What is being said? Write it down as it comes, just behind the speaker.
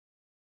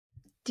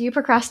Do you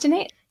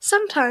procrastinate?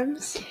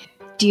 Sometimes.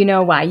 Do you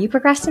know why you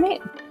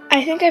procrastinate?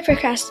 I think I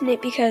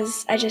procrastinate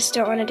because I just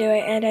don't want to do it,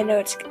 and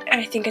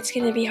I think it's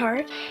going to be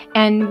hard.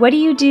 And what do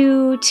you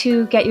do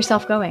to get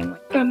yourself going?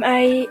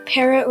 I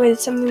pair it with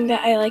something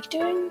that I like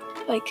doing.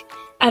 Like,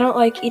 I don't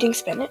like eating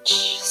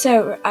spinach,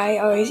 so I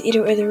always eat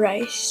it with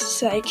rice,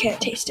 so I can't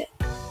taste it.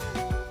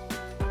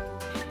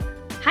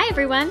 Hi,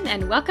 everyone,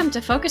 and welcome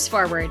to Focus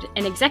Forward,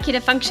 an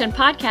executive function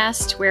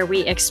podcast where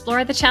we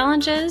explore the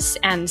challenges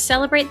and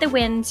celebrate the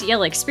wins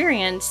you'll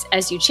experience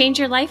as you change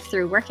your life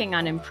through working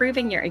on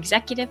improving your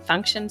executive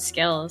function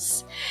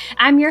skills.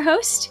 I'm your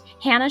host,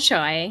 Hannah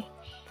Choi,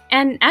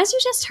 and as you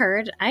just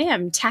heard, I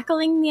am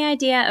tackling the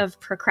idea of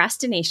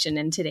procrastination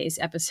in today's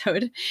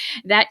episode.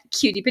 That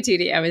cutie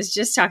patootie I was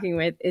just talking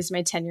with is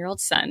my 10-year-old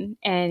son,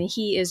 and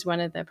he is one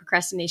of the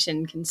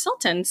procrastination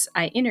consultants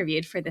I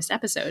interviewed for this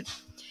episode.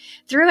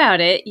 Throughout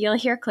it, you'll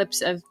hear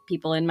clips of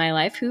people in my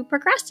life who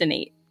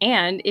procrastinate.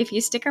 And if you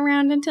stick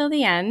around until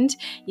the end,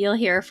 you'll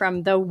hear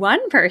from the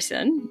one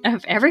person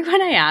of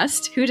everyone I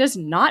asked who does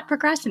not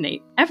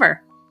procrastinate,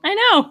 ever. I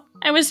know,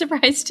 I was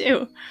surprised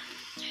too.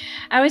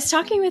 I was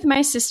talking with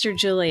my sister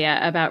Julia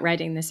about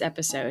writing this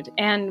episode,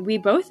 and we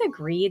both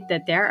agreed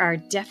that there are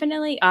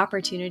definitely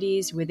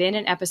opportunities within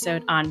an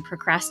episode on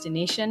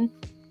procrastination.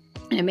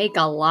 I make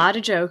a lot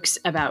of jokes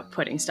about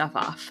putting stuff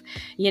off.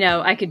 You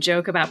know, I could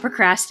joke about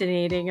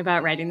procrastinating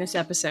about writing this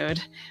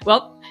episode.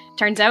 Well,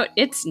 turns out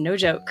it's no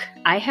joke.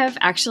 I have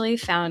actually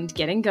found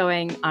getting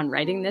going on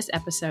writing this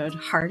episode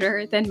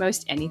harder than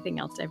most anything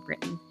else I've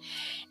written.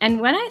 And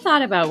when I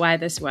thought about why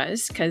this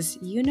was, because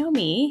you know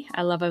me,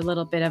 I love a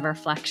little bit of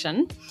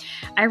reflection,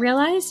 I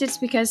realized it's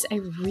because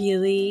I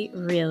really,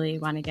 really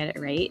want to get it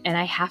right. And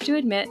I have to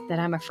admit that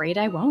I'm afraid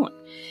I won't.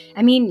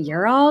 I mean,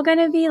 you're all going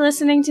to be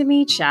listening to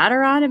me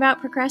chatter on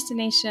about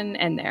procrastination,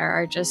 and there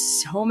are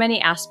just so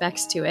many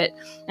aspects to it.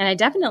 And I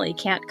definitely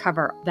can't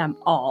cover them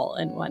all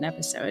in one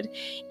episode.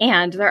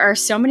 And there are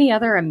so many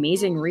other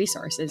amazing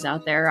resources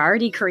out there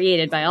already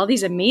created by all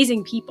these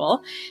amazing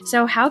people.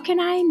 So how can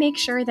I make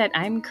sure that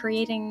I'm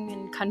creating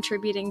and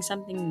contributing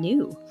something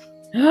new?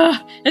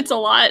 It's a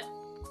lot.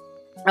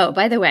 Oh,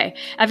 by the way,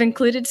 I've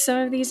included some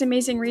of these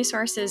amazing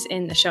resources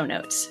in the show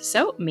notes,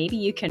 so maybe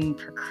you can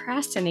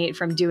procrastinate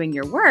from doing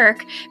your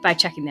work by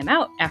checking them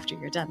out after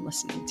you're done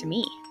listening to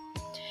me.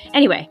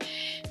 Anyway,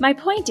 my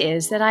point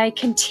is that I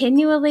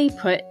continually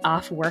put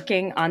off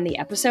working on the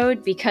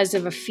episode because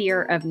of a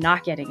fear of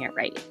not getting it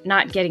right,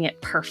 not getting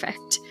it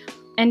perfect.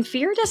 And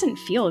fear doesn't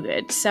feel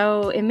good,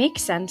 so it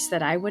makes sense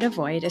that I would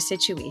avoid a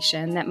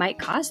situation that might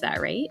cause that,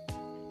 right?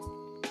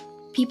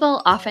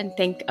 People often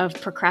think of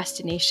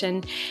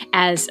procrastination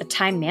as a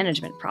time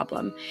management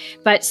problem,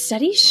 but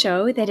studies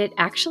show that it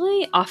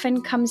actually often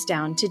comes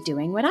down to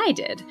doing what I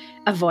did,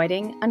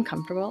 avoiding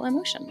uncomfortable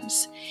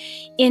emotions.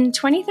 In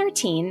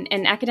 2013,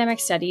 an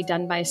academic study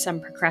done by some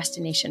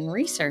procrastination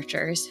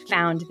researchers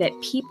found that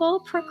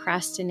people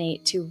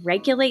procrastinate to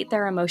regulate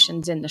their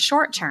emotions in the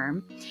short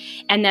term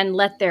and then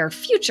let their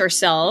future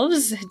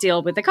selves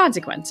deal with the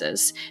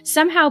consequences,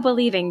 somehow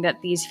believing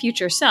that these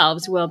future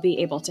selves will be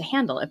able to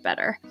handle it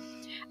better.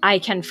 I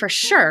can for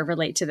sure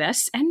relate to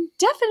this and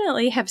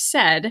definitely have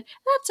said,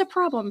 that's a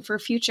problem for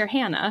future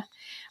Hannah.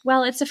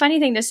 Well, it's a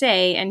funny thing to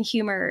say, and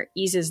humor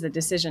eases the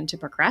decision to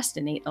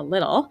procrastinate a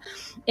little.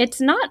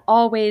 It's not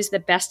always the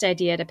best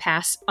idea to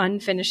pass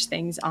unfinished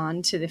things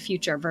on to the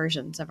future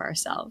versions of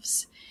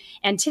ourselves.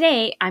 And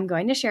today, I'm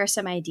going to share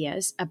some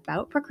ideas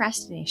about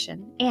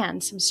procrastination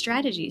and some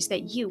strategies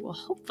that you will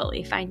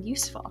hopefully find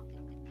useful.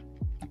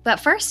 But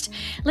first,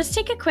 let's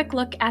take a quick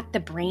look at the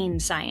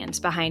brain science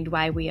behind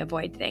why we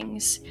avoid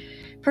things.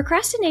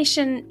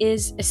 Procrastination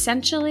is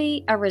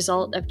essentially a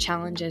result of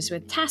challenges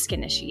with task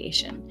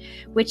initiation,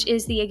 which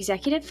is the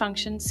executive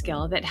function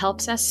skill that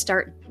helps us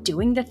start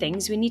doing the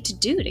things we need to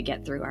do to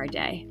get through our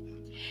day.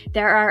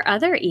 There are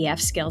other EF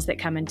skills that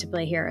come into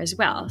play here as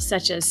well,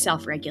 such as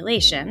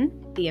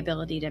self-regulation, the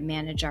ability to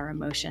manage our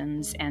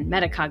emotions, and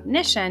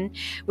metacognition,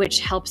 which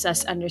helps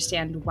us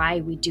understand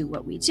why we do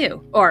what we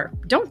do, or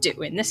don't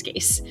do in this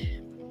case.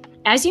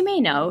 As you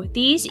may know,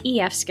 these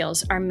EF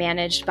skills are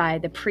managed by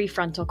the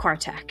prefrontal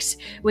cortex,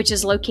 which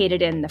is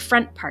located in the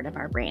front part of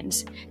our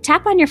brains.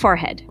 Tap on your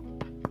forehead.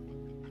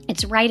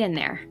 It's right in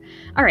there.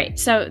 All right,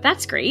 so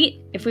that's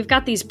great. If we've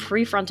got these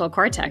prefrontal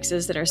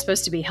cortexes that are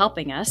supposed to be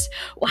helping us,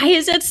 why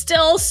is it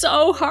still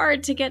so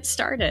hard to get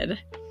started?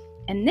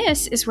 And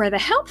this is where the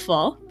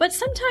helpful, but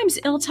sometimes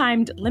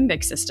ill-timed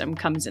limbic system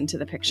comes into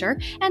the picture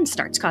and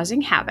starts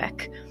causing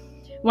havoc.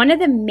 One of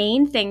the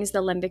main things the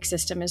limbic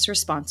system is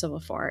responsible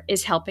for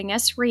is helping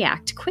us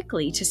react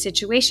quickly to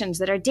situations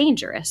that are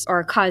dangerous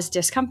or cause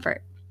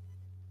discomfort.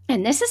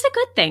 And this is a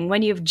good thing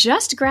when you've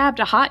just grabbed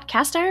a hot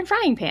cast iron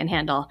frying pan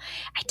handle.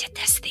 I did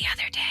this the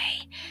other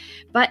day.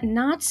 But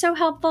not so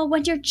helpful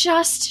when you're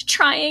just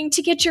trying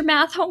to get your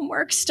math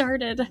homework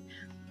started.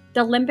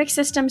 The limbic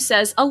system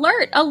says,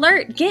 alert,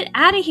 alert, get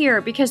out of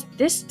here, because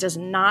this does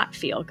not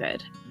feel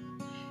good.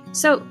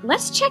 So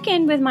let's check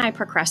in with my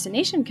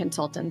procrastination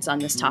consultants on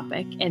this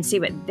topic and see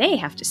what they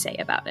have to say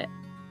about it.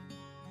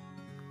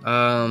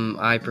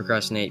 I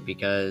procrastinate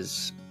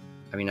because,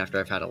 after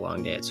I've had a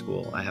long day at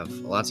school, I have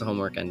lots of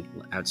homework and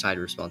outside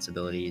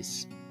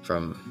responsibilities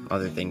from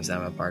other things that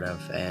I'm a part of,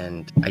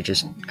 and I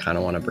just kind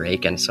of want to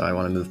break, and so I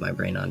want to move my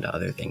brain onto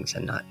other things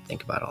and not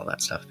think about all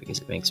that stuff because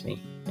it makes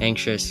me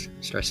anxious,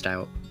 stressed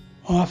out.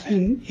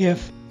 Often,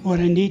 if what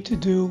I need to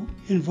do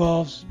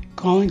involves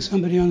calling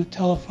somebody on the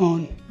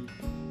telephone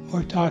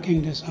or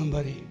talking to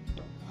somebody,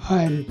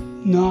 I'm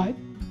not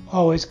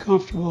always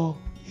comfortable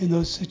in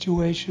those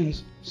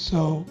situations,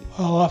 so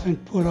I'll often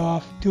put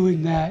off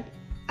doing that.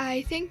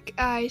 I think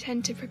I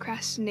tend to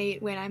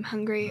procrastinate when I'm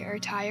hungry or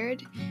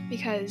tired,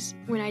 because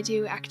when I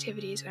do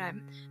activities when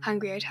I'm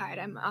hungry or tired,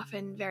 I'm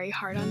often very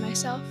hard on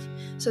myself,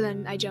 so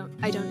then I don't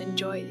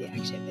enjoy the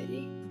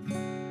activity.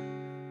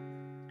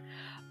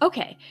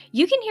 Okay,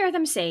 you can hear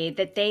them say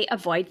that they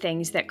avoid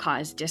things that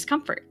cause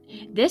discomfort.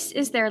 This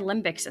is their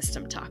limbic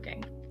system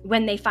talking.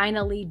 When they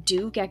finally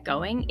do get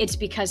going, it's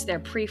because their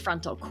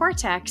prefrontal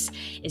cortex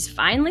is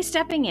finally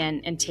stepping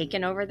in and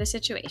taking over the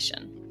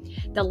situation.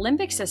 The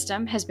limbic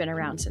system has been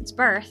around since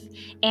birth,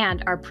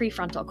 and our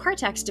prefrontal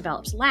cortex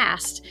develops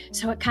last,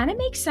 so it kind of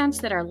makes sense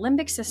that our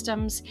limbic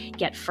systems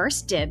get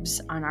first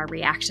dibs on our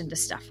reaction to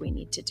stuff we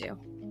need to do.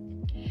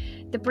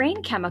 The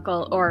brain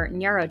chemical or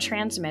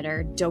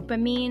neurotransmitter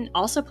dopamine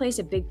also plays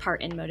a big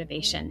part in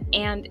motivation,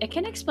 and it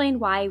can explain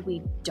why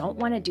we don't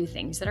want to do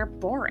things that are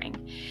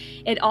boring.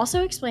 It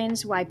also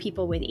explains why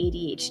people with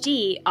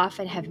ADHD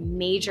often have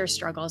major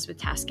struggles with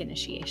task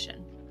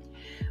initiation.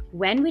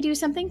 When we do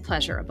something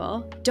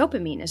pleasurable,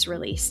 dopamine is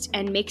released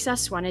and makes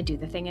us want to do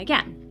the thing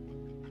again.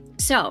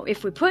 So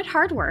if we put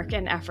hard work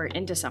and effort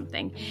into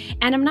something,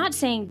 and I'm not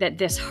saying that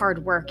this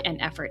hard work and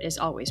effort is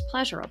always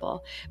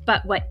pleasurable,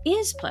 but what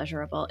is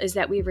pleasurable is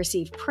that we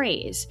receive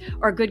praise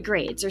or good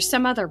grades or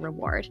some other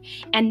reward,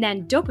 and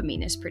then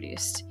dopamine is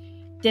produced.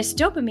 This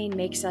dopamine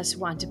makes us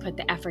want to put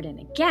the effort in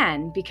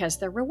again because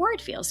the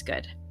reward feels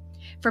good.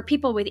 For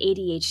people with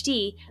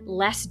ADHD,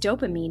 less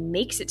dopamine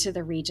makes it to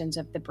the regions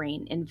of the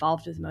brain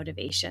involved with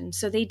motivation,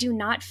 so they do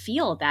not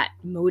feel that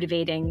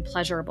motivating,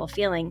 pleasurable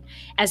feeling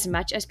as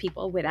much as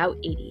people without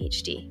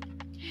ADHD.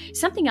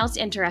 Something else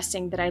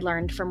interesting that I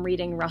learned from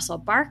reading Russell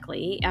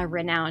Barkley, a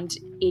renowned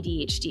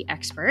ADHD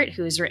expert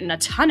who has written a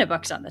ton of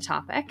books on the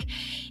topic,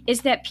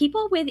 is that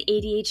people with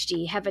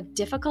ADHD have a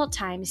difficult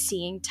time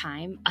seeing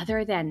time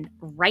other than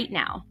right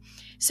now.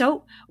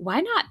 So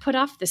why not put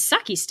off the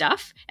sucky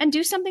stuff and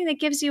do something that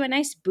gives you a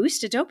nice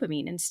boost of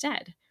dopamine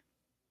instead?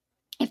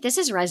 If this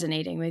is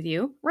resonating with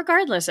you,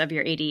 regardless of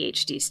your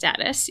ADHD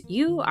status,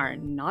 you are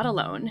not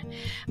alone.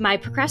 My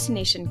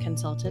procrastination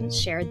consultant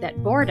shared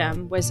that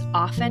boredom was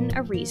often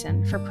a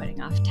reason for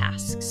putting off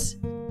tasks.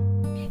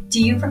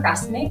 Do you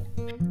procrastinate?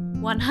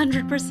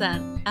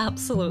 100%,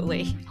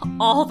 absolutely,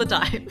 all the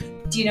time.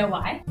 Do you know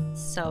why?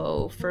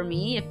 So for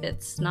me, if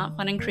it's not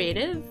fun and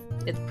creative,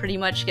 it pretty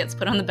much gets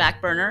put on the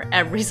back burner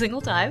every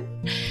single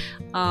time.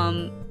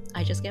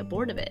 I just get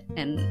bored of it,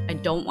 and I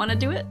don't want to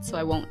do it, so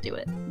I won't do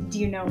it. Do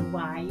you know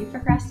why you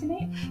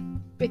procrastinate?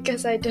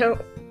 Because I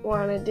don't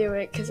want to do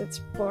it because it's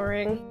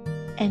boring.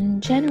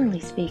 And generally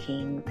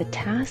speaking, the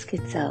task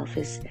itself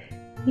is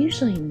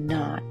usually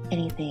not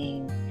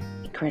anything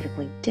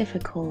incredibly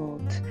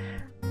difficult,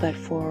 but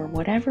for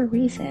whatever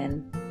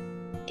reason,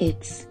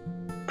 it's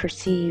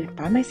perceived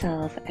by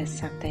myself as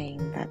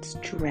something that's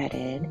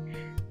dreaded.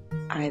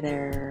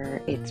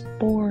 Either it's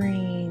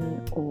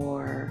boring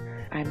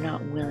or I'm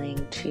not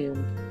willing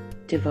to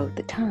devote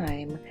the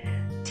time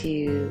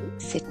to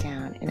sit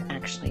down and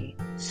actually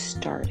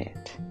start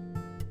it.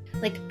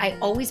 Like, I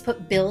always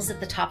put bills at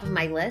the top of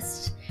my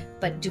list,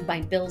 but do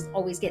my bills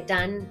always get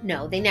done?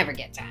 No, they never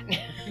get done.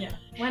 Yeah.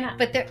 Why not?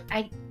 But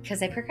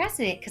because I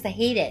procrastinate, because I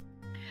hate it.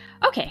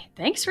 Okay,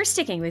 thanks for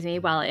sticking with me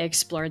while I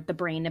explored the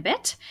brain a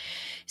bit.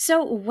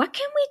 So what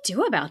can we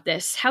do about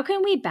this? How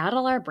can we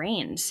battle our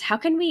brains? How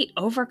can we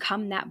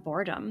overcome that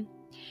boredom?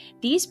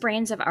 These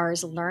brains of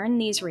ours learn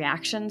these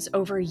reactions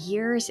over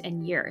years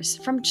and years,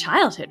 from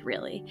childhood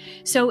really.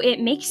 So it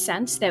makes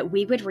sense that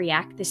we would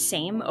react the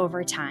same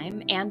over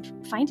time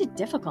and find it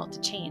difficult to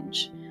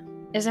change.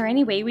 Is there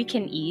any way we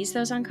can ease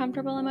those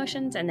uncomfortable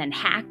emotions and then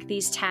hack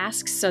these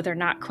tasks so they're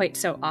not quite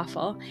so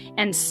awful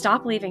and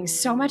stop leaving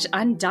so much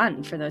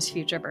undone for those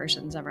future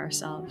versions of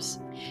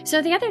ourselves?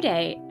 So the other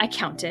day I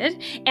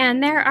counted,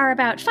 and there are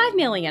about 5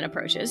 million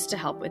approaches to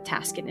help with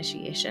task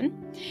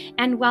initiation.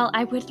 And while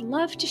I would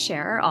love to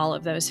share all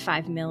of those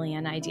 5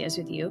 million ideas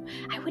with you,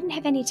 I wouldn't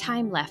have any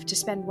time left to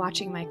spend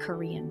watching my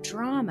Korean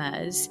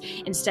dramas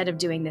instead of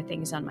doing the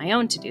things on my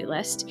own to-do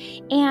list.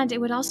 And it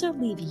would also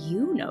leave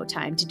you no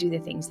time to do the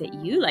things that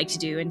you like to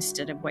do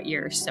instead of what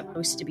you're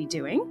supposed to be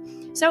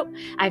doing. So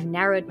I've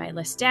narrowed my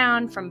list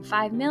down from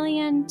 5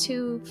 million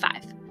to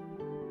 5.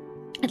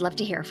 I'd love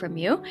to hear from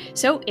you.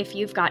 So if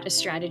you've got a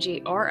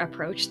strategy or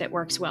approach that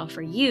works well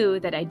for you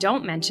that I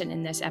don't mention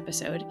in this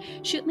episode,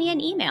 shoot me an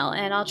email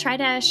and I'll try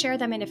to share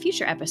them in a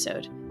future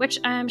episode, which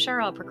I'm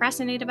sure I'll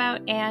procrastinate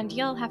about, and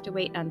you'll have to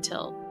wait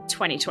until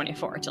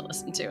 2024 to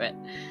listen to it.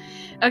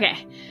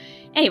 Okay.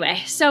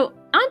 Anyway, so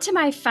On to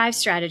my 5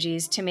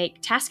 strategies to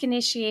make task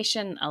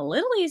initiation a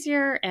little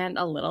easier and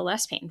a little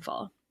less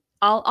painful.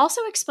 I'll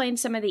also explain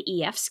some of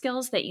the EF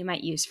skills that you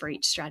might use for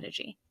each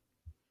strategy.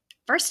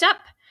 First up,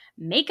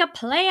 make a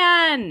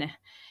plan.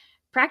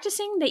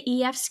 Practicing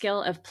the EF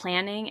skill of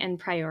planning and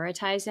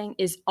prioritizing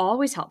is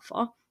always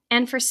helpful,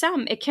 and for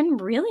some, it can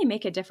really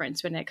make a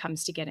difference when it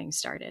comes to getting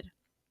started.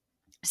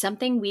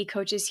 Something we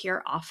coaches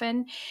hear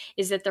often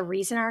is that the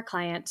reason our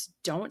clients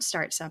don't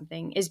start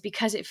something is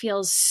because it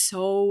feels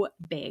so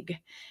big,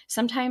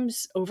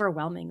 sometimes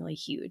overwhelmingly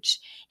huge,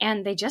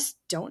 and they just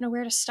don't know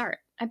where to start.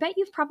 I bet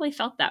you've probably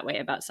felt that way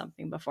about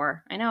something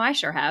before. I know I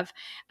sure have.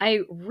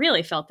 I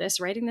really felt this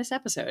writing this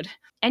episode.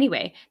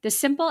 Anyway, the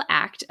simple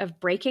act of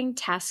breaking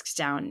tasks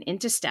down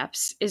into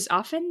steps is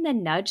often the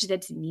nudge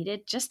that's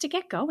needed just to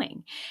get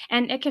going,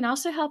 and it can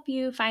also help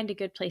you find a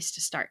good place to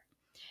start.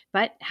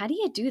 But how do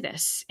you do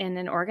this in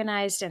an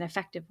organized and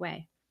effective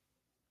way?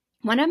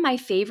 One of my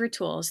favorite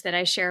tools that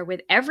I share with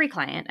every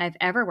client I've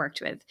ever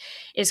worked with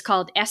is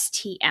called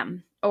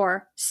STM,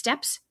 or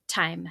Steps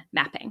Time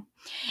Mapping.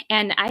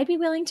 And I'd be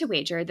willing to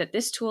wager that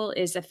this tool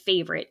is a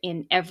favorite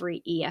in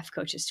every EF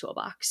coach's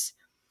toolbox.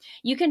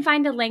 You can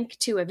find a link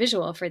to a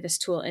visual for this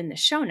tool in the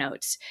show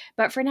notes,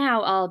 but for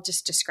now, I'll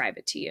just describe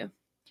it to you.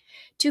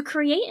 To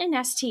create an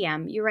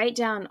STM, you write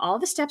down all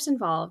the steps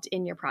involved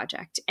in your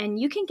project, and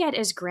you can get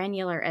as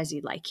granular as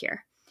you'd like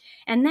here.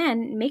 And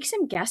then make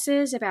some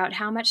guesses about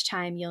how much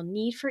time you'll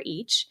need for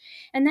each,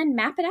 and then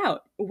map it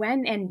out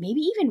when and maybe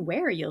even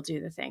where you'll do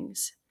the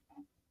things.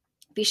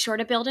 Be sure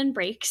to build in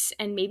breaks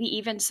and maybe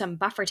even some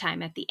buffer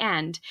time at the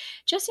end,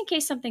 just in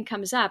case something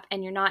comes up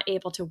and you're not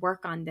able to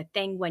work on the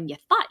thing when you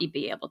thought you'd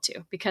be able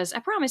to, because I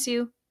promise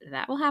you,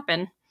 that will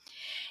happen.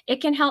 It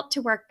can help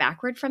to work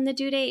backward from the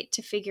due date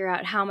to figure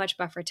out how much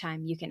buffer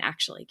time you can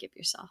actually give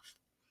yourself.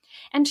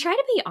 And try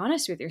to be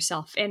honest with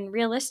yourself and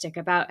realistic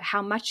about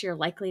how much you're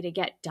likely to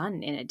get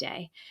done in a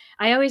day.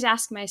 I always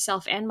ask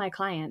myself and my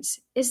clients,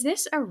 is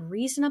this a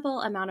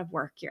reasonable amount of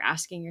work you're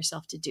asking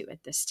yourself to do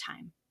at this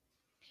time?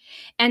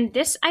 And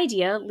this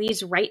idea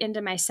leads right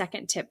into my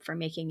second tip for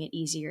making it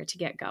easier to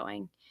get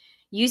going.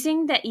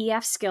 Using the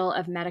EF skill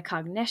of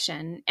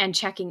metacognition and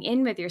checking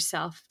in with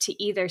yourself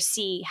to either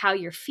see how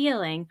you're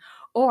feeling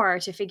or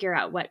to figure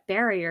out what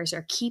barriers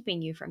are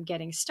keeping you from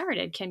getting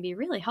started can be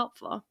really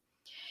helpful.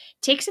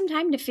 Take some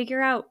time to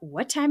figure out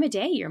what time of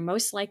day you're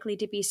most likely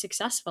to be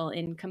successful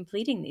in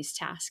completing these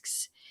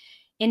tasks.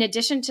 In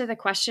addition to the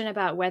question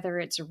about whether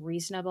it's a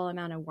reasonable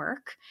amount of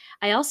work,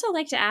 I also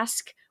like to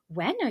ask,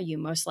 when are you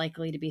most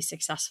likely to be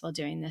successful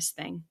doing this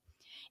thing?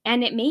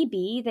 And it may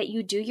be that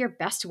you do your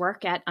best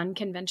work at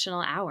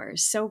unconventional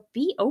hours, so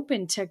be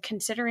open to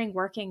considering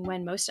working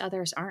when most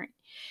others aren't.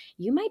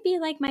 You might be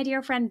like my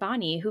dear friend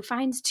Bonnie, who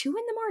finds 2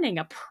 a.m.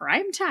 a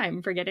prime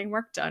time for getting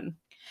work done.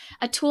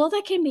 A tool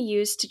that can be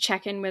used to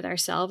check in with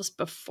ourselves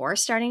before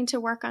starting to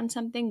work on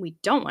something we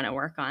don't want to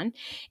work on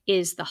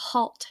is the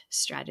HALT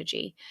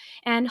strategy.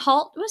 And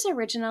HALT was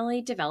originally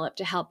developed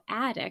to help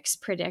addicts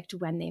predict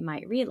when they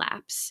might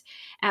relapse.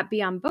 At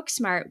Beyond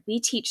Booksmart, we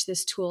teach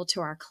this tool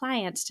to our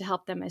clients to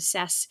help them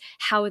assess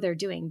how they're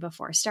doing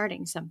before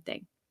starting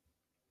something.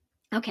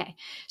 Okay,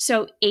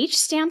 so H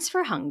stands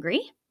for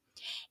hungry,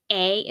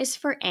 A is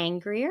for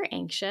angry or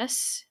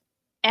anxious,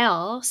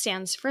 L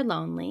stands for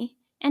lonely,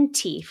 and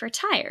T for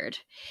tired.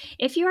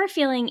 If you are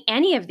feeling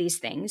any of these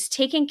things,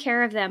 taking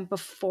care of them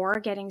before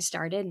getting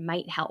started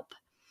might help.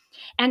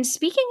 And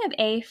speaking of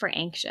A for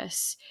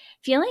anxious,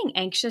 feeling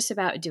anxious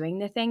about doing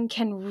the thing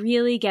can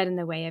really get in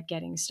the way of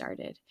getting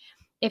started.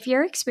 If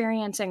you're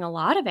experiencing a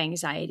lot of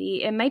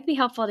anxiety, it might be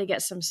helpful to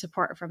get some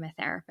support from a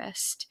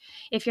therapist.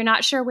 If you're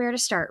not sure where to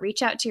start,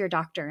 reach out to your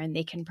doctor and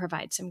they can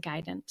provide some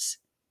guidance.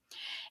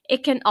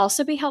 It can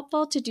also be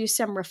helpful to do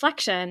some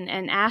reflection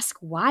and ask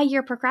why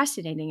you're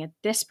procrastinating at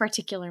this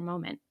particular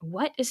moment.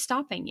 What is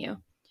stopping you?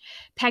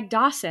 Peg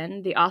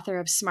Dawson, the author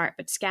of Smart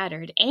But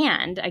Scattered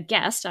and a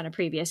guest on a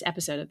previous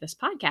episode of this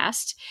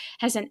podcast,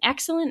 has an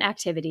excellent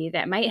activity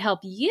that might help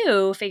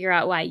you figure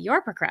out why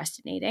you're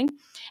procrastinating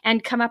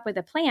and come up with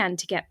a plan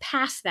to get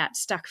past that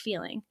stuck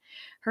feeling.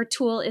 Her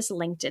tool is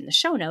linked in the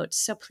show notes,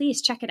 so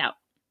please check it out.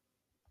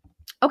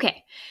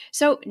 Okay,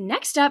 so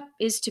next up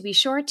is to be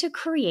sure to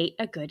create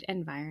a good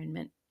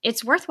environment.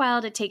 It's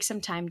worthwhile to take some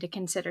time to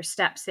consider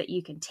steps that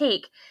you can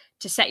take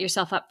to set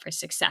yourself up for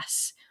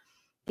success.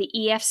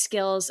 The EF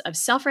skills of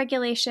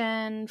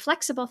self-regulation,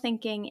 flexible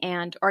thinking,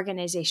 and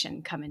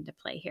organization come into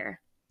play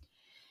here.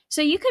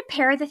 So you could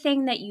pair the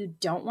thing that you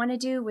don't want to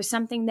do with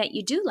something that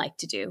you do like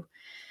to do.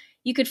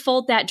 You could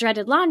fold that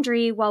dreaded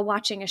laundry while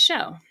watching a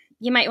show.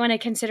 You might want to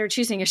consider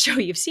choosing a show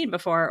you've seen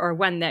before or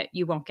one that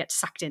you won't get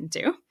sucked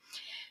into.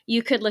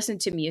 You could listen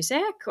to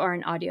music or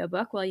an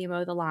audiobook while you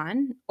mow the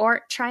lawn,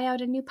 or try out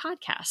a new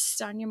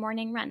podcast on your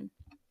morning run.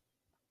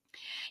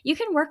 You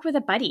can work with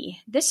a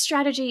buddy. This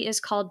strategy is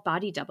called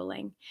body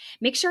doubling.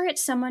 Make sure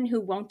it's someone who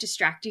won't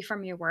distract you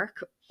from your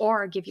work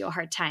or give you a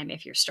hard time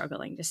if you're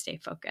struggling to stay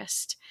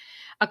focused.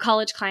 A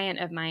college client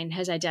of mine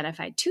has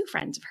identified 2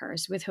 friends of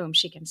hers with whom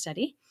she can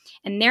study,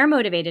 and they're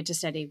motivated to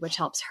study, which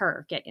helps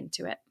her get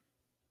into it.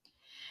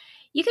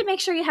 You could make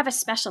sure you have a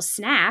special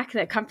snack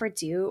that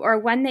comforts you or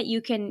one that you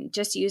can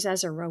just use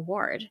as a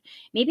reward.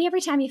 Maybe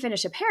every time you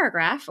finish a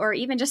paragraph or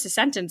even just a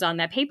sentence on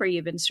that paper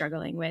you've been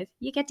struggling with,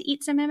 you get to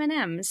eat some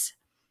M&Ms.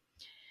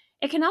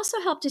 It can also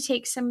help to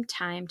take some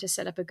time to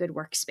set up a good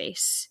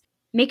workspace.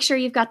 Make sure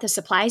you've got the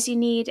supplies you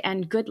need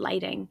and good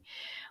lighting.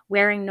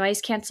 Wearing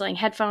noise-canceling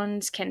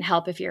headphones can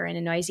help if you're in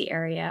a noisy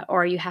area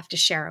or you have to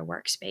share a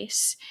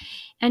workspace.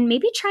 And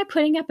maybe try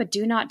putting up a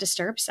do not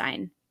disturb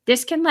sign.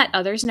 This can let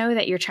others know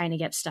that you're trying to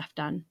get stuff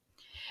done.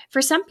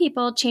 For some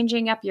people,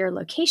 changing up your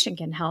location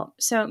can help,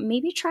 so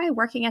maybe try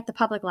working at the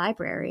public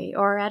library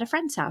or at a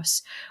friend's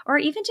house, or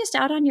even just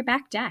out on your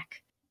back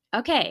deck.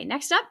 Okay,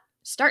 next up,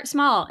 start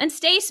small and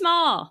stay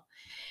small.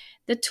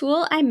 The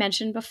tool I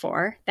mentioned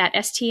before, that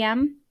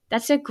STM,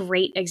 that's a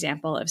great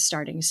example of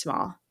starting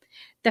small.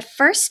 The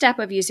first step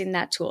of using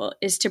that tool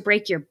is to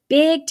break your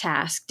big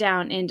task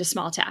down into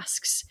small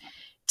tasks.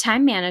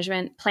 Time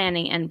management,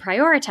 planning, and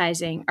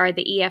prioritizing are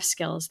the EF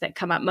skills that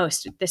come up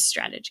most with this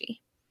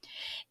strategy.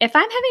 If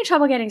I'm having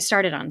trouble getting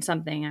started on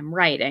something I'm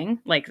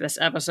writing, like this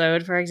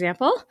episode, for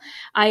example,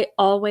 I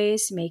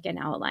always make an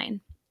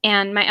outline.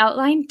 And my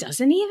outline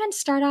doesn't even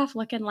start off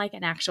looking like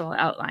an actual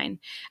outline.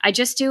 I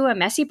just do a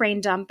messy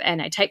brain dump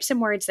and I type some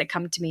words that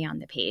come to me on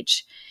the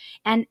page.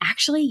 And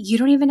actually, you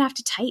don't even have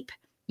to type.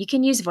 You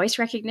can use voice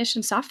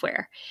recognition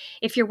software.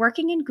 If you're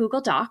working in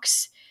Google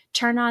Docs,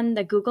 turn on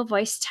the Google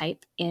Voice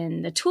Type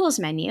in the Tools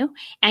menu,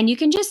 and you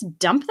can just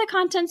dump the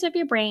contents of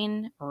your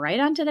brain right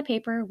onto the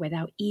paper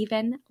without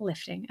even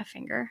lifting a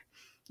finger.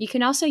 You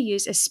can also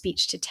use a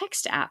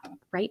speech-to-text app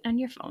right on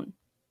your phone.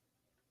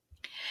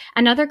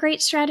 Another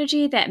great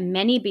strategy that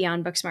many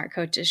Beyond Booksmart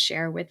coaches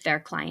share with their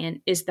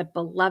client is the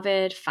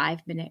beloved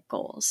 5-minute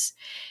goals.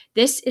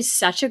 This is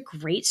such a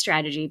great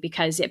strategy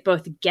because it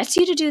both gets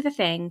you to do the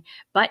thing,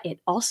 but it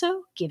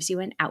also gives you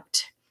an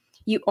out.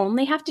 You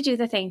only have to do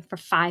the thing for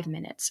 5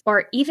 minutes,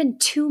 or even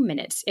 2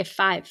 minutes if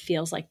 5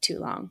 feels like too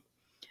long.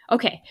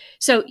 Okay,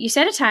 so you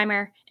set a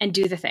timer and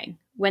do the thing.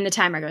 When the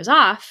timer goes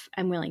off,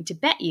 I'm willing to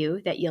bet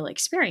you that you'll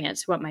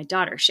experience what my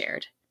daughter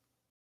shared.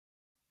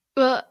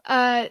 Well,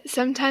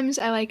 sometimes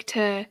I like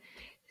to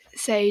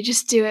say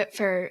just do it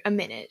for a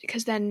minute,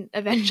 because then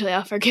eventually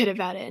I'll forget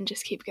about it and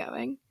just keep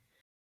going.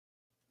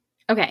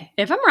 Okay,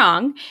 if I'm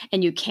wrong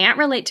and you can't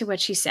relate to what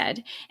she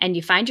said and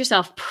you find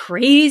yourself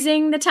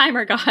praising the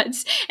timer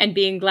gods and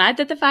being glad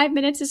that the 5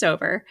 minutes is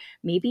over,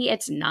 maybe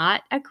it's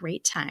not a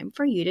great time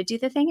for you to do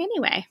the thing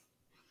anyway.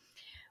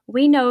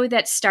 We know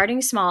that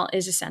starting small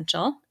is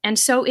essential, and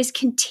so is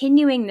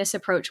continuing this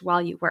approach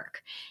while you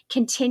work.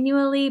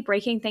 Continually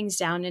breaking things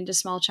down into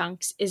small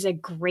chunks is a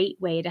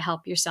great way to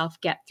help yourself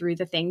get through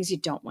the things you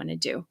don't want to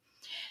do.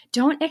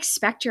 Don't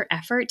expect your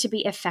effort to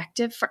be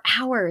effective for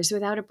hours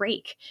without a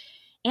break.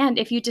 And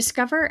if you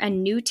discover a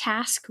new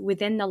task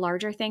within the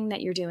larger thing that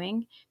you're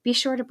doing, be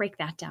sure to break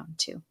that down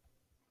too.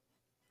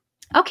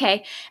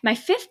 Okay, my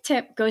 5th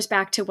tip goes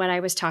back to what I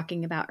was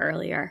talking about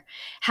earlier,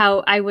 how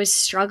I was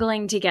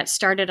struggling to get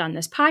started on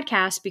this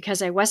podcast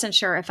because I wasn't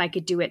sure if I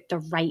could do it the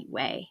right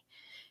way.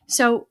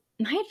 So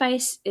my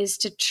advice is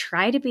to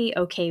try to be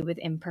okay with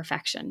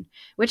imperfection,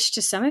 which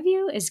to some of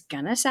you is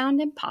gonna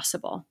sound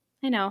impossible.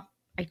 I know,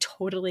 I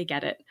totally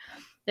get it.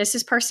 This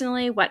is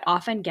personally what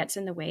often gets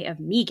in the way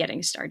of me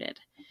getting started.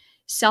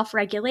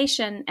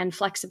 Self-regulation and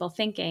flexible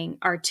thinking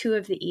are 2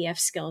 of the EF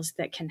skills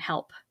that can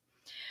help.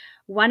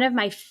 One of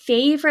my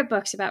favorite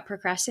books about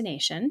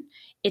procrastination,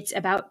 It's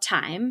About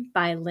Time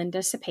by Linda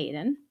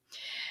Sapadin.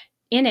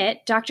 In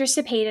it, Dr.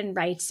 Sapadin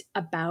writes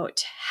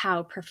about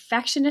how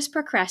perfectionist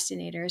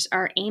procrastinators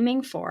are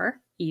aiming for,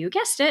 you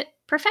guessed it,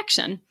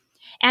 perfection.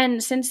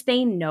 And since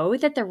they know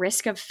that the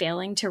risk of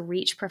failing to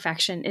reach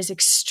perfection is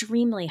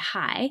extremely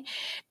high,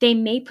 they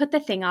may put the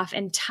thing off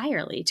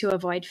entirely to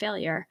avoid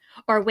failure,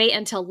 or wait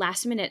until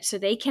last minute so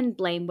they can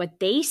blame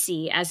what they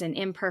see as an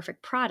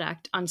imperfect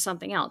product on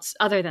something else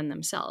other than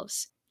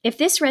themselves. If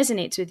this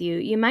resonates with you,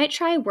 you might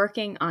try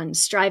working on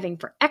striving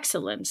for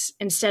excellence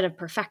instead of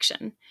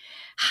perfection.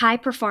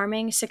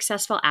 High-performing,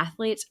 successful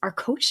athletes are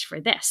coached for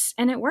this,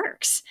 and it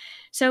works.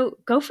 So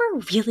go for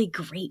really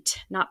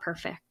great, not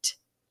perfect.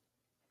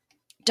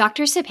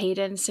 Dr.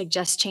 Sapadin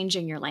suggests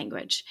changing your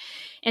language.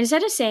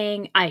 Instead of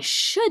saying, I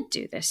should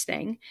do this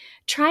thing,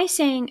 try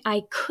saying,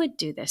 I could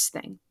do this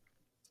thing.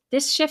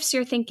 This shifts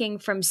your thinking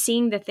from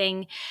seeing the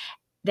thing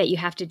that you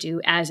have to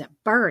do as a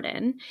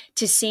burden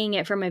to seeing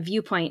it from a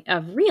viewpoint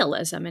of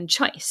realism and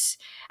choice.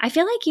 I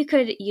feel like you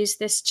could use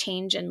this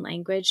change in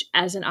language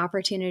as an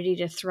opportunity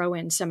to throw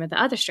in some of the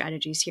other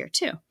strategies here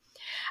too.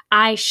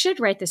 I should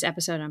write this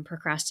episode on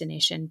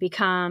procrastination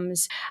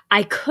becomes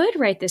I could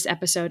write this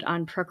episode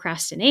on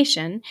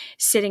procrastination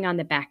sitting on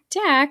the back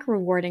deck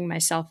rewarding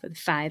myself with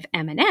 5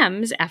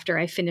 M&Ms after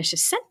I finish a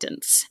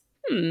sentence.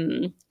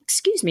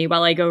 Excuse me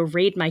while I go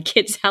raid my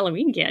kids'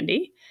 Halloween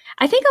candy.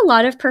 I think a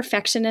lot of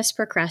perfectionist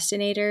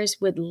procrastinators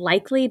would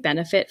likely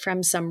benefit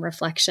from some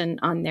reflection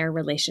on their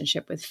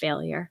relationship with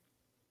failure.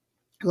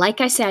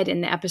 Like I said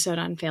in the episode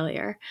on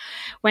failure,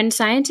 when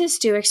scientists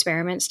do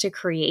experiments to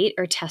create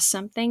or test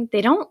something,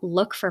 they don't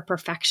look for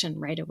perfection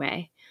right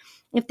away.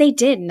 If they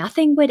did,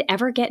 nothing would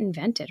ever get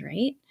invented,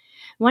 right?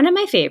 One of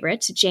my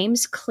favorites,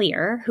 James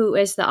Clear, who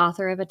is the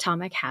author of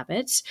Atomic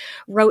Habits,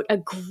 wrote a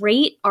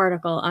great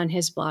article on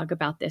his blog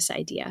about this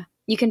idea.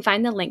 You can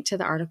find the link to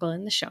the article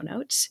in the show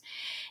notes.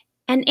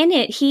 And in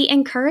it, he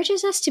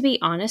encourages us to be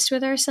honest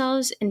with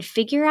ourselves and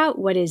figure out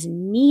what is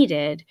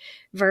needed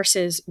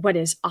versus what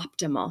is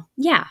optimal.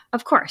 Yeah,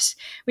 of course.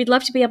 We'd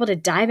love to be able to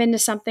dive into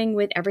something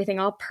with everything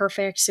all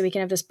perfect so we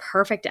can have this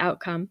perfect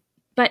outcome.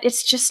 But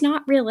it's just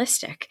not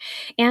realistic.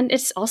 And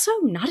it's also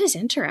not as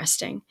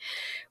interesting.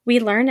 We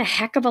learn a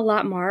heck of a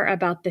lot more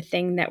about the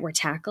thing that we're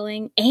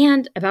tackling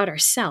and about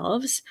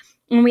ourselves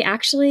when we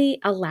actually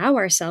allow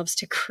ourselves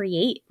to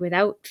create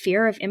without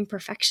fear of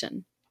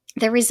imperfection.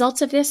 The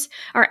results of this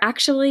are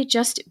actually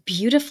just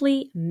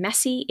beautifully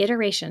messy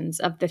iterations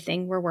of the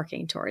thing we're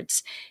working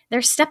towards.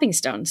 They're stepping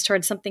stones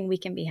towards something we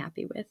can be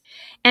happy with.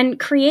 And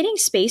creating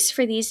space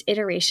for these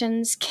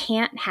iterations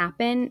can't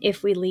happen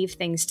if we leave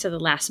things to the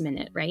last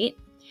minute, right?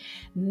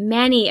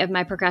 Many of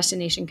my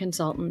procrastination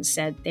consultants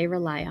said they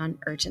rely on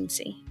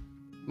urgency.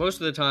 Most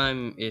of the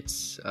time,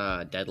 it's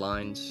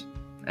deadlines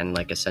and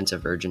like a sense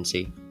of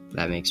urgency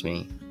that makes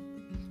me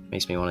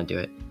want to do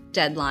it.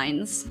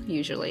 Deadlines,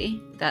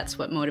 usually. That's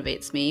what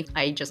motivates me.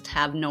 I just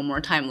have no more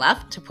time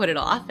left to put it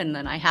off, and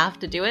then I have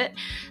to do it.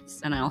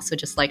 And I also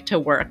just like to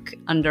work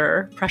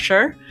under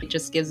pressure. It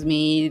just gives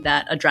me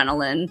that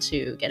adrenaline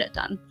to get it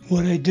done.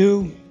 What I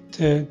do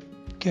to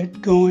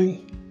get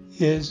going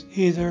is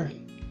either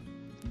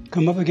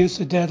come up against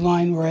a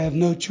deadline where I have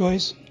no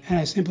choice and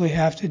I simply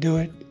have to do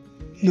it.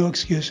 No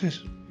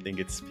excuses. I think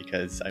it's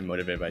because I'm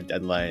motivated by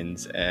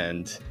deadlines,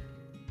 and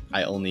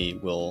I only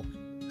will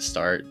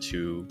start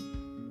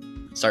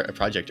a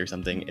project or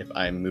something if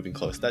I'm moving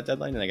close to that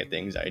deadline and I get the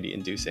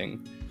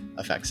anxiety-inducing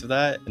effects of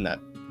that, and that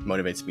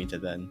motivates me to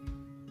then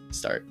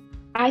start.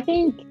 I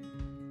think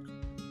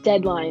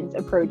deadlines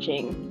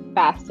approaching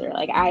faster.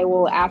 Like, I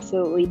will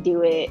absolutely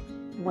do it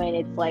when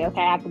it's like,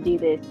 okay, I have to do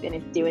this and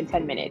it's due in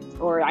 10 minutes,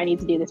 or I need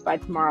to do this by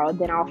tomorrow.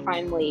 Then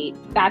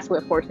that's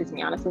what forces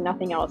me, honestly.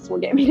 Nothing else will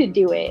get me to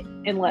do it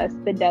unless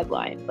the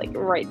deadline's like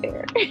right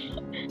there.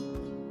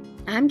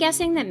 I'm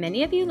guessing that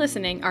many of you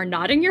listening are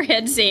nodding your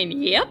head saying,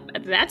 yep,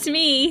 that's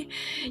me.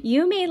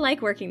 You may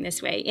like working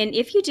this way, and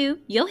if you do,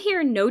 you'll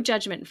hear no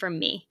judgment from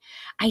me.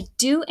 I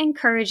do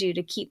encourage you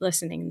to keep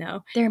listening,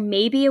 though. There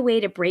may be a way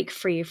to break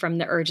free from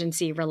the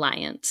urgency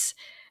reliance.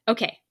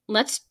 Okay,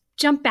 let's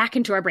jump back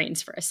into our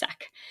brains for a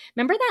sec.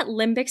 Remember that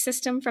limbic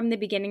system from the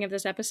beginning of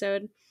this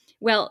episode?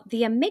 Well,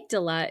 the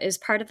amygdala is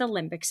part of the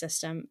limbic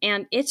system,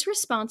 and it's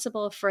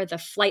responsible for the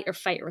flight or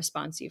fight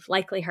response you've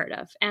likely heard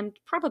of and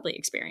probably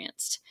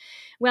experienced.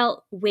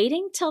 Well,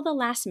 waiting till the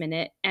last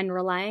minute and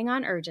relying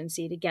on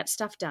urgency to get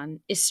stuff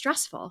done is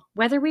stressful,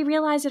 whether we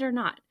realize it or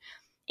not,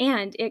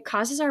 and it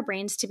causes our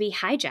brains to be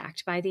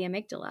hijacked by the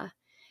amygdala.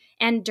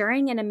 And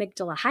during an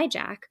amygdala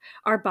hijack,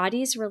 our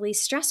bodies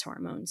release stress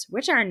hormones,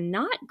 which are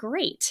not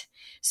great.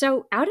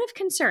 So, out of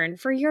concern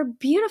for your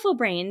beautiful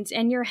brains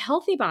and your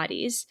healthy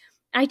bodies,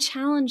 I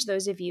challenge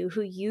those of you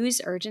who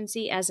use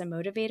urgency as a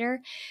motivator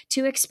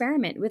to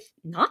experiment with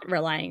not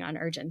relying on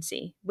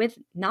urgency, with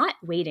not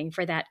waiting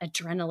for that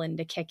adrenaline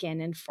to kick in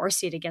and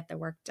force you to get the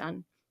work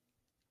done.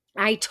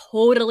 I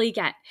totally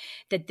get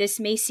that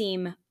this may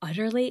seem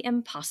utterly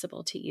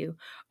impossible to you,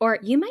 or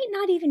you might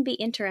not even be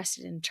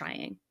interested in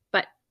trying,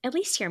 but at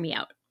least hear me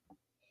out.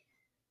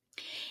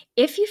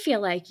 If you feel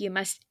like you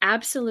must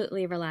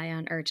absolutely rely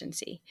on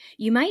urgency,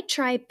 you might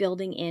try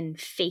building in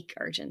fake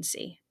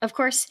urgency. Of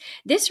course,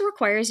 this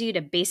requires you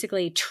to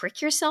basically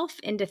trick yourself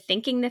into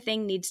thinking the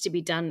thing needs to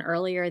be done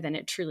earlier than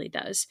it truly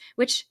does,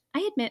 which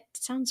I admit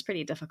sounds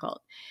pretty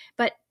difficult.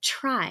 But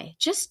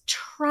just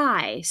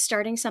try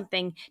starting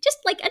something just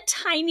like a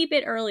tiny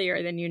bit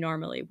earlier than you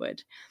normally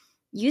would.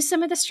 Use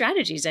some of the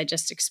strategies I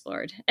just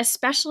explored,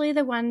 especially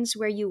the ones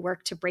where you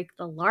work to break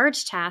the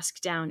large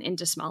task down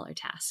into smaller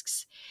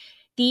tasks.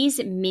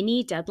 These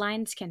mini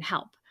deadlines can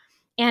help.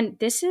 And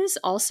this is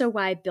also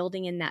why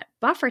building in that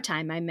buffer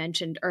time I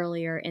mentioned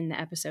earlier in the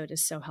episode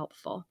is so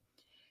helpful.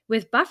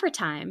 With buffer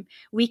time,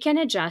 we can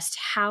adjust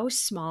how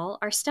small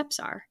our steps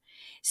are.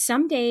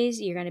 Some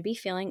days you're going to be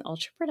feeling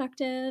ultra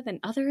productive,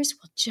 and others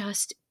will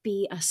just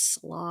be a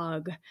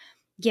slog.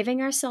 Giving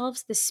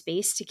ourselves the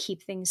space to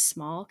keep things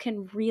small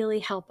can really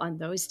help on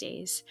those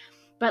days.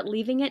 But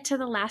leaving it to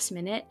the last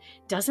minute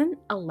doesn't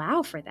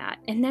allow for that.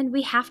 And then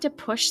we have to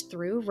push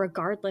through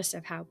regardless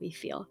of how we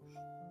feel.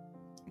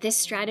 This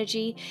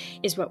strategy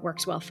is what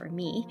works well for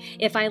me.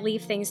 If I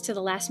leave things to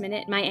the last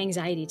minute, my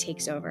anxiety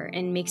takes over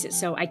and makes it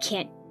so I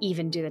can't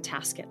even do the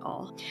task at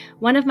all.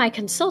 One of my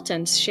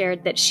consultants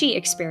shared that she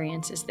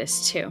experiences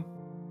this too.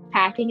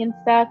 Packing and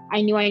stuff,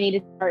 I knew I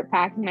needed to start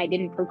packing and I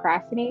didn't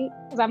procrastinate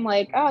because I'm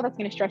like, oh, that's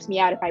going to stress me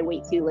out if I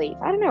wait too late.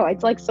 I don't know.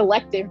 It's like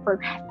selective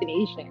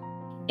procrastination.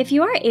 If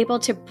you are able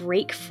to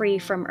break free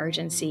from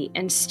urgency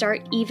and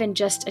start even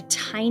just a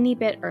tiny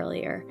bit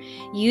earlier,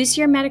 use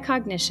your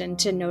metacognition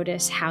to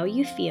notice how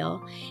you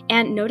feel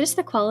and notice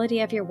the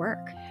quality of your work.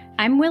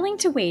 I'm willing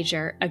to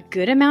wager a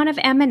good amount of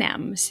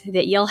M&Ms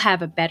that you'll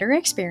have a better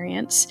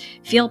experience,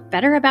 feel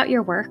better about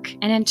your work,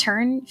 and in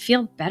turn,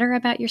 feel better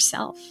about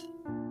yourself.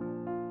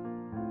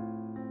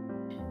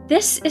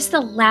 This is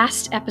the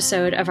last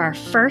episode of our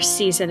first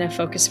season of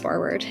Focus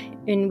Forward,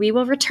 and we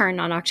will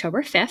return on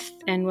October 5th,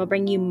 and we'll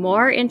bring you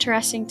more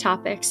interesting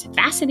topics,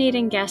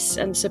 fascinating guests,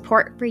 and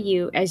support for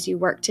you as you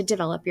work to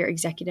develop your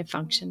executive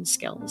function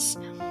skills.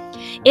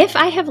 If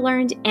I have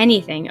learned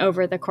anything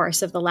over the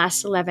course of the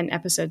last 11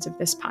 episodes of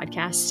this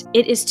podcast,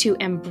 it is to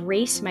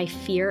embrace my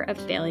fear of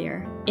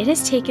failure. It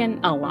has taken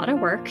a lot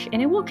of work,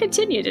 and it will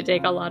continue to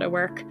take a lot of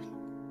work.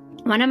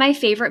 One of my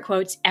favorite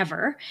quotes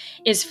ever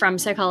is from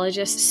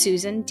psychologist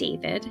Susan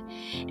David.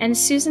 And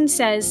Susan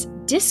says,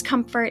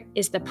 "Discomfort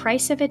is the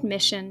price of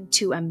admission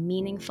to a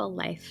meaningful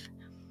life."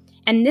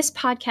 And this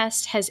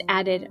podcast has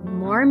added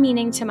more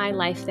meaning to my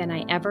life than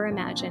I ever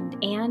imagined.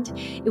 And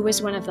it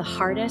was one of the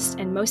hardest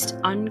and most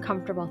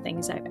uncomfortable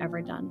things I've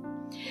ever done.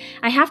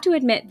 I have to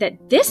admit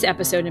that this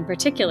episode in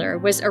particular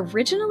was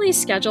originally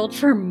scheduled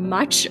for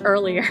much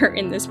earlier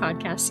in this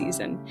podcast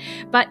season.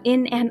 But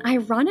in an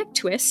ironic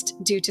twist,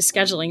 due to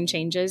scheduling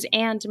changes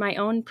and my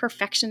own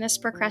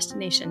perfectionist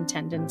procrastination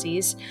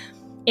tendencies,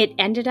 it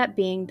ended up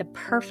being the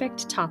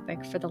perfect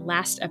topic for the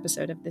last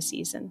episode of the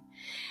season.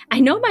 I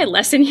know my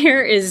lesson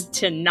here is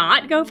to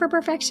not go for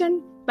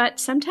perfection, but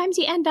sometimes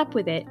you end up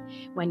with it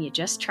when you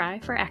just try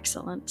for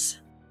excellence.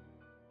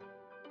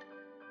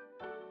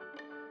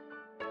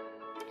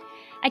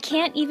 I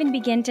can't even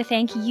begin to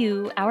thank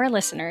you, our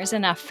listeners,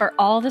 enough for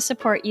all the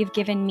support you've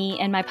given me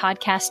and my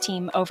podcast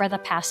team over the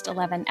past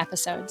 11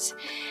 episodes.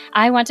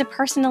 I want to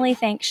personally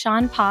thank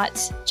Sean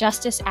Potts,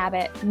 Justice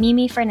Abbott,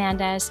 Mimi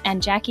Fernandez,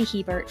 and Jackie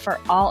Hebert for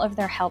all of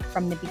their help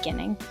from the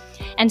beginning.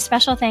 And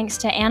special thanks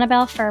to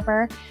Annabelle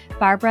Ferber,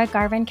 Barbara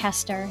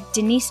Garvin-Kester,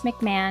 Denise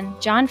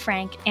McMahon, John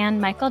Frank, and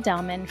Michael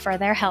Delman for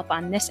their help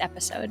on this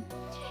episode.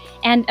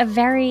 And a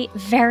very,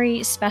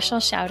 very special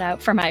shout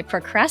out for my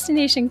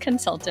procrastination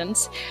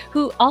consultants,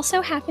 who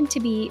also happen to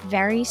be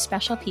very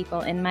special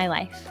people in my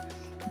life.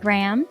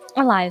 Graham,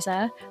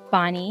 Eliza,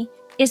 Bonnie,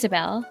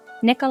 Isabel,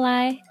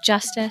 Nikolai,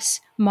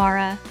 Justice,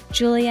 Mara,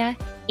 Julia,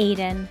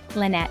 Aiden,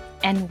 Lynette,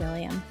 and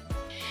William.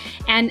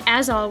 And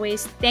as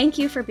always, thank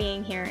you for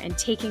being here and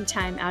taking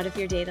time out of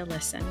your day to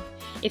listen.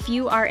 If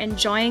you are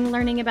enjoying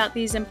learning about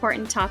these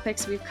important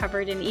topics we've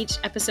covered in each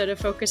episode of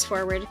Focus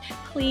Forward,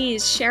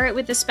 please share it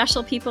with the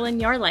special people in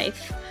your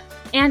life.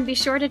 And be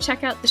sure to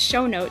check out the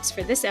show notes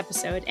for this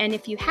episode. And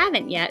if you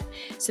haven't yet,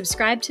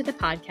 subscribe to the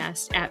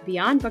podcast at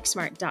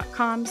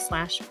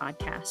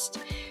beyondbooksmart.com/podcast.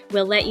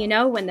 We'll let you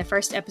know when the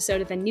first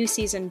episode of the new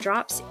season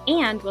drops,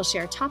 and we'll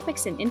share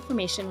topics and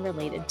information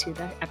related to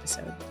the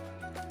episode.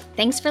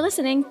 Thanks for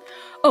listening.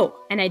 Oh,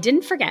 and I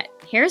didn't forget,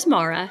 here's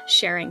Mara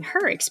sharing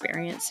her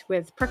experience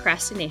with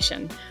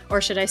procrastination, or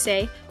should I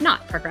say,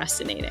 not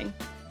procrastinating.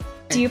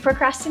 Do you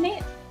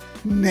procrastinate?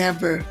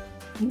 Never.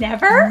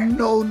 Never?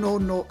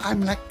 No.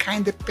 I'm like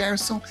kind of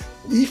person.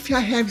 If I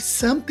have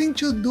something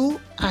to do,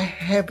 I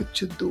have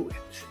to do it.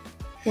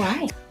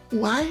 Why?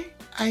 Why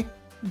I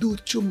do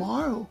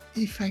tomorrow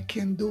if I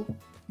can do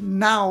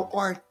now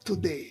or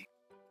today?